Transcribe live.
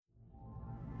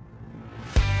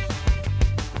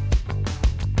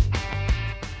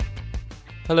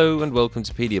Hello and welcome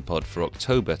to Pediapod for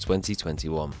October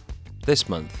 2021. This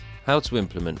month, how to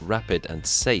implement rapid and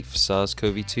safe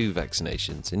SARS-CoV-2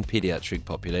 vaccinations in pediatric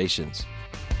populations.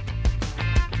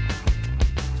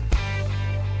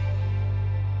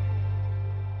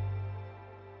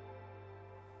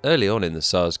 Early on in the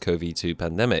SARS-CoV-2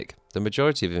 pandemic, the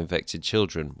majority of infected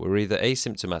children were either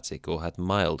asymptomatic or had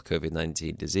mild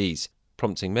COVID-19 disease,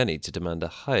 prompting many to demand a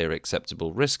higher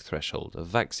acceptable risk threshold of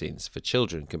vaccines for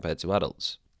children compared to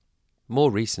adults. More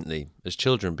recently, as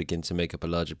children begin to make up a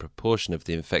larger proportion of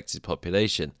the infected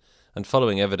population, and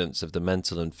following evidence of the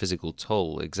mental and physical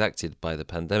toll exacted by the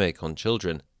pandemic on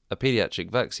children, a pediatric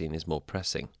vaccine is more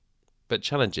pressing. But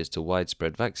challenges to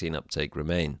widespread vaccine uptake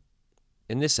remain.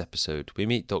 In this episode, we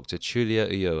meet Dr.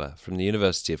 Chulie Ulloa from the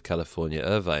University of California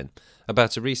Irvine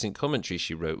about a recent commentary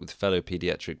she wrote with fellow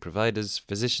pediatric providers,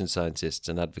 physician scientists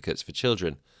and advocates for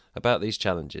children about these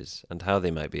challenges and how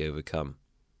they might be overcome.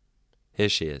 Here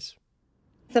she is.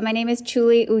 So my name is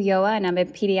Chulie Ulloa, and I'm a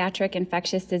pediatric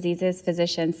infectious diseases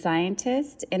physician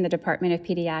scientist in the Department of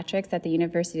Pediatrics at the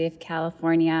University of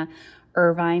California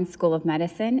Irvine School of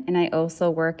Medicine, and I also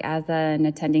work as an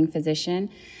attending physician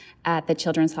at the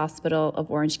Children's Hospital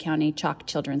of Orange County, Chalk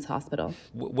Children's Hospital.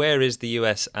 Where is the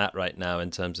US at right now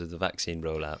in terms of the vaccine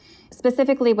rollout?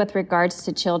 Specifically with regards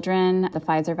to children, the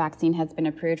Pfizer vaccine has been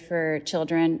approved for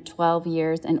children 12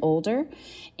 years and older,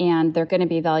 and they're going to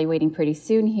be evaluating pretty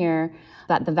soon here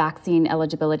that the vaccine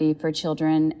eligibility for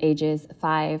children ages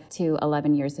 5 to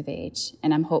 11 years of age.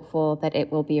 And I'm hopeful that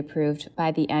it will be approved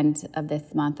by the end of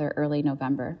this month or early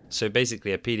November. So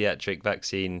basically a pediatric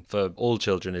vaccine for all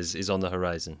children is on the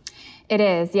horizon. It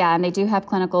is, yeah. And they do have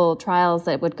clinical trials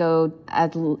that would go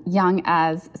as young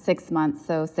as 6 months,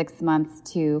 so 6 months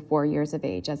to 4 years of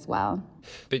age as well.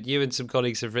 But you and some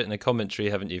colleagues have written a commentary,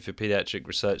 haven't you, for pediatric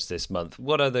research this month.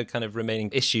 What are the kind of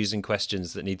remaining issues and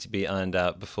questions that need to be ironed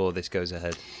out before this goes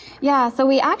ahead? Yeah, so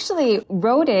we actually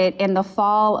wrote it in the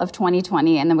fall of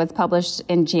 2020 and it was published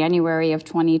in January of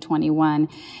 2021.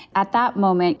 At that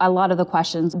moment, a lot of the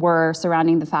questions were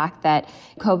surrounding the fact that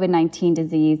COVID-19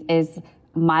 disease is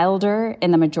milder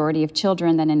in the majority of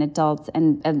children than in adults,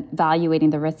 and evaluating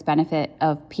the risk-benefit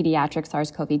of pediatric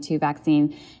SARS-CoV-2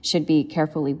 vaccine should be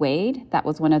carefully weighed. That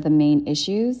was one of the main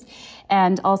issues.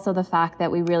 And also the fact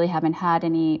that we really haven't had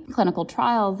any clinical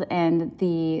trials in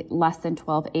the less than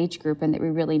 12 age group, and that we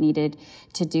really needed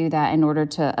to do that in order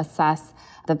to assess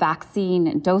the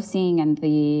vaccine dosing and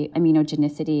the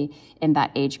immunogenicity in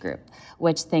that age group,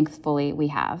 which thankfully we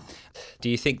have. Do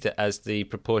you think that as the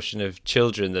proportion of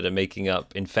children that are making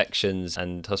up infections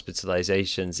and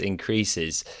hospitalizations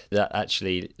increases, that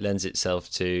actually lends itself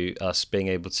to us being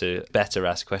able to better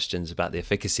ask questions about the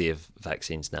efficacy of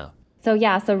vaccines now? So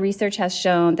research has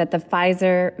shown that the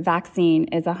Pfizer vaccine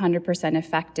is 100%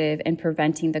 effective in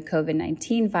preventing the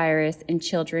COVID-19 virus in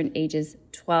children ages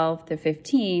 12 to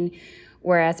 15,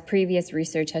 whereas previous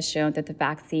research has shown that the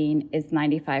vaccine is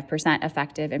 95%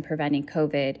 effective in preventing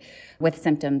COVID with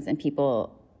symptoms in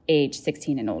people age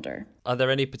 16 and older. Are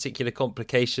there any particular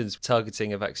complications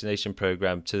targeting a vaccination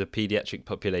program to the pediatric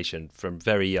population from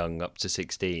very young up to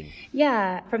 16?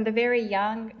 Yeah, from the very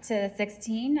young to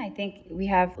 16, I think we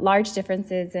have large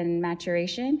differences in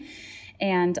maturation.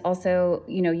 And also,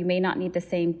 you may not need the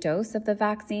same dose of the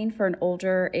vaccine for an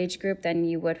older age group than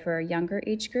you would for a younger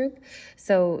age group.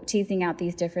 So teasing out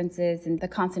these differences and the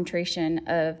concentration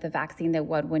of the vaccine that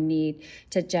one would need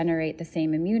to generate the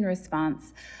same immune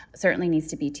response certainly needs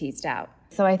to be teased out.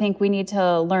 So I think we need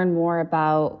to learn more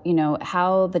about,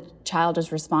 how the child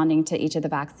is responding to each of the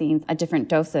vaccines at different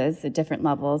doses, at different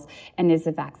levels, and is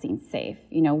the vaccine safe?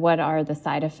 What are the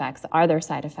side effects? Are there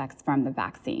side effects from the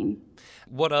vaccine?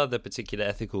 What are the particular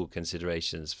ethical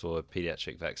considerations for a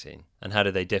pediatric vaccine, and how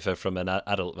do they differ from an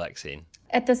adult vaccine?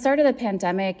 At the start of the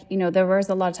pandemic, there was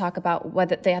a lot of talk about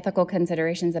whether the ethical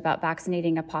considerations about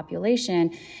vaccinating a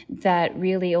population that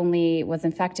really only was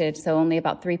infected. So only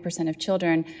about 3% of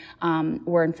children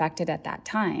were infected at that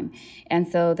time. And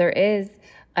so there is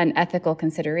an ethical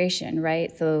consideration,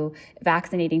 right? So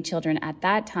vaccinating children at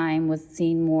that time was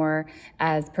seen more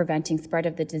as preventing spread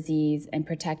of the disease and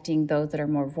protecting those that are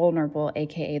more vulnerable,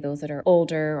 aka those that are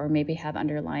older or maybe have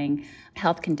underlying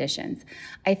health conditions.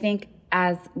 I think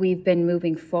as we've been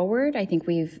moving forward, I think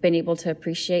we've been able to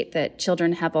appreciate that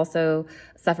children have also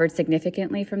suffered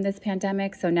significantly from this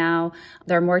pandemic. So now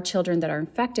there are more children that are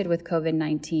infected with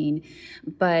COVID-19,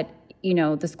 but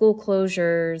the school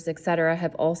closures, et cetera,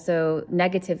 have also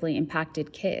negatively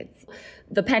impacted kids.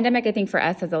 The pandemic, I think, for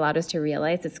us has allowed us to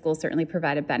realize that schools certainly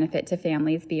provide a benefit to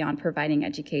families beyond providing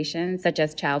education, such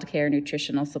as childcare,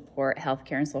 nutritional support,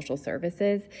 healthcare, and social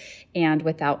services. And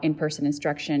without in-person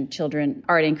instruction, children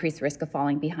are at increased risk of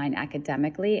falling behind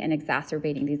academically and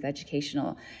exacerbating these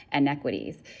educational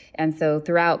inequities. And so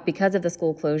because of the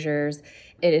school closures,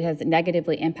 it has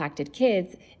negatively impacted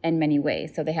kids in many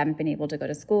ways. So they haven't been able to go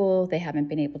to school, they haven't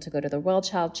been able to go to their well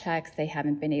child checks, they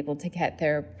haven't been able to get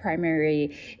their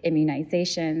primary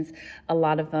immunizations. A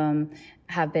lot of them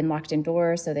have been locked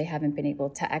indoors, so they haven't been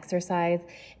able to exercise.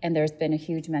 And there's been a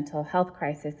huge mental health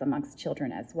crisis amongst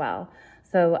children as well.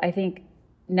 So I think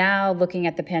now looking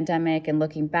at the pandemic and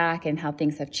looking back and how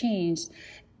things have changed,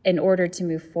 in order to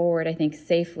move forward, I think,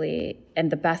 safely,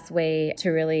 and the best way to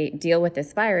really deal with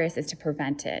this virus is to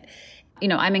prevent it.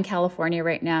 I'm in California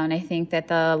right now, and I think that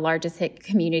the largest hit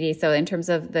community, so in terms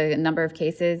of the number of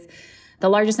cases, the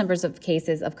largest numbers of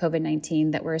cases of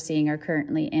COVID-19 that we're seeing are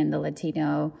currently in the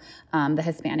Latino, the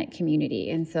Hispanic community.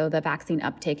 And so the vaccine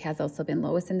uptake has also been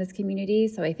lowest in this community.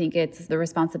 So I think it's the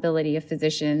responsibility of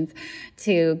physicians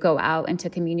to go out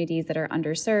into communities that are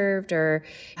underserved or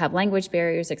have language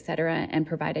barriers, et cetera, and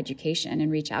provide education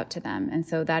and reach out to them. And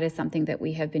so that is something that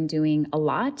we have been doing a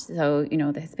lot. So,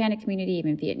 the Hispanic community,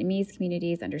 even Vietnamese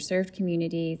communities, underserved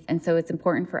communities. And so it's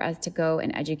important for us to go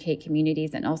and educate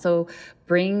communities and also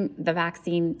bring the vaccine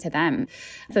to them.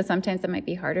 So sometimes it might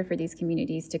be harder for these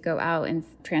communities to go out, and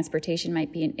transportation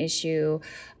might be an issue.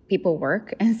 People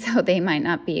work, and so they might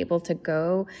not be able to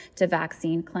go to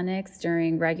vaccine clinics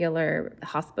during regular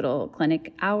hospital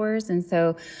clinic hours. And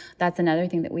so that's another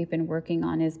thing that we've been working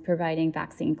on, is providing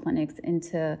vaccine clinics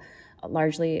into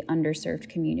largely underserved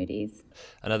communities.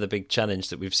 Another big challenge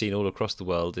that we've seen all across the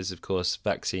world is, of course,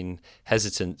 vaccine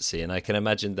hesitancy. And I can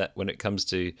imagine that when it comes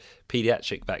to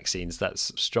pediatric vaccines,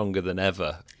 that's stronger than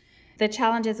ever. The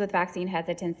challenges with vaccine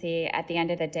hesitancy at the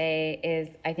end of the day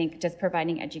is, I think, just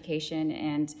providing education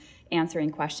and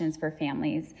answering questions for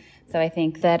families. So I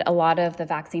think that a lot of the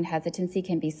vaccine hesitancy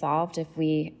can be solved if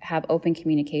we have open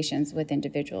communications with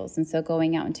individuals. And so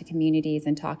going out into communities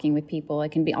and talking with people,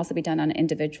 it can also be done on an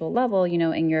individual level,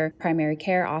 in your primary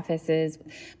care offices,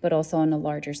 but also on a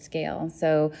larger scale.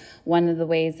 So one of the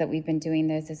ways that we've been doing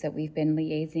this is that we've been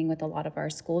liaising with a lot of our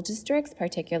school districts,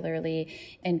 particularly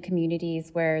in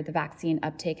communities where the vaccine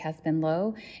uptake has been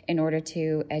low, in order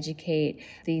to educate.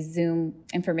 These Zoom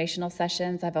informational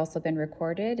sessions have also been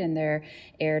recorded, and they're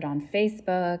aired on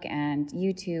Facebook and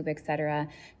YouTube, et cetera,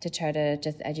 to try to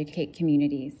just educate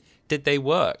communities. Did they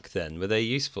work then? Were they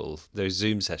useful, those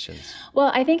Zoom sessions?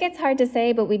 Well, I think it's hard to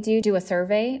say, but we do a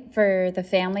survey for the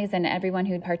families and everyone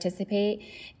who participate.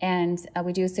 And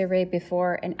we do a survey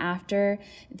before and after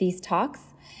these talks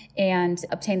and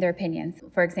obtain their opinions.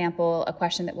 For example, a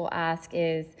question that we'll ask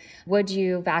is, would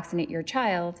you vaccinate your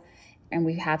child? And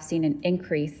we have seen an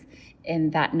increase in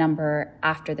that number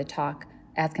after the talk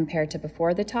as compared to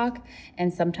before the talk.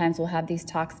 And sometimes we'll have these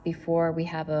talks before we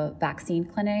have a vaccine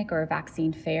clinic or a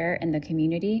vaccine fair in the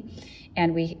community.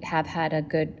 And we have had a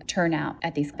good turnout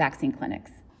at these vaccine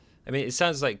clinics. I mean, it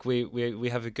sounds like we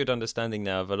have a good understanding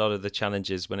now of a lot of the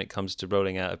challenges when it comes to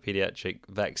rolling out a pediatric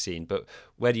vaccine. But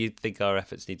where do you think our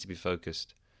efforts need to be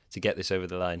focused to get this over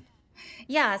the line?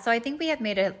 Yeah, so I think we have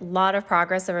made a lot of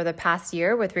progress over the past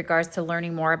year with regards to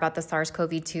learning more about the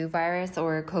SARS-CoV-2 virus,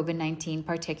 or COVID-19,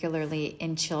 particularly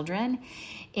in children.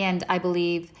 And I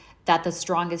believe that the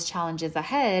strongest challenges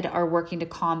ahead are working to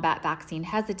combat vaccine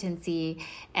hesitancy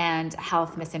and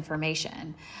health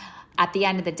misinformation. At the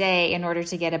end of the day, in order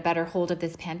to get a better hold of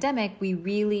this pandemic, we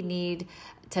really need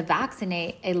to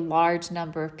vaccinate a large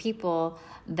number of people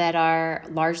that are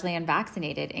largely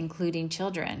unvaccinated, including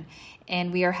children.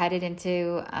 And we are headed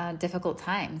into difficult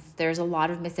times. There's a lot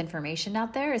of misinformation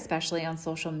out there, especially on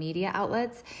social media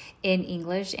outlets in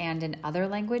English and in other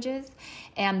languages.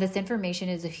 And this information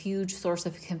is a huge source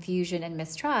of confusion and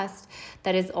mistrust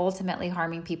that is ultimately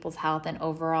harming people's health and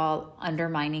overall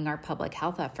undermining our public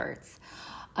health efforts.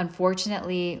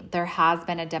 Unfortunately, there has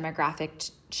been a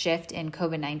demographic shift in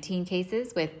COVID-19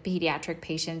 cases, with pediatric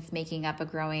patients making up a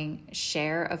growing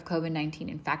share of COVID-19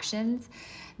 infections.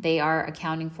 They are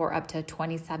accounting for up to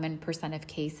 27% of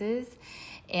cases.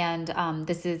 And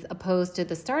this is opposed to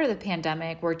the start of the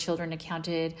pandemic, where children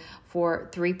accounted for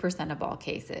 3% of all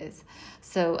cases.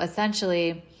 So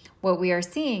essentially, what we are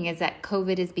seeing is that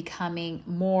COVID is becoming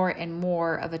more and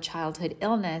more of a childhood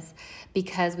illness,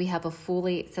 because we have a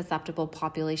fully susceptible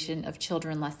population of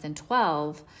children less than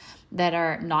 12 that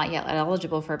are not yet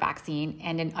eligible for vaccine,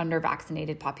 and an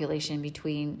under-vaccinated population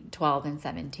between 12 and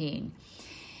 17.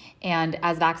 And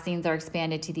as vaccines are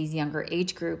expanded to these younger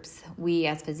age groups, we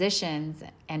as physicians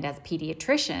and as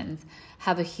pediatricians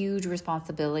have a huge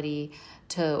responsibility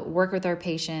to work with our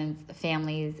patients,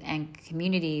 families, and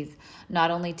communities, not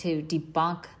only to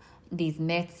debunk these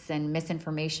myths and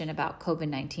misinformation about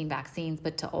COVID-19 vaccines,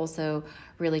 but to also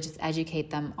really just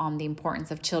educate them on the importance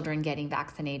of children getting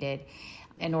vaccinated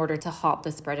in order to halt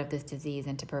the spread of this disease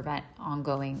and to prevent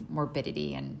ongoing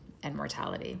morbidity and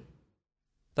mortality.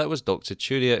 That was Dr.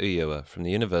 Chulie Ulloa from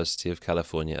the University of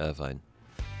California Irvine.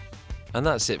 And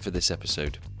that's it for this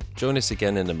episode. Join us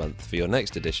again in a month for your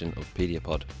next edition of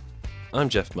Pediapod. I'm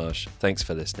Jeff Marsh. Thanks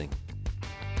for listening.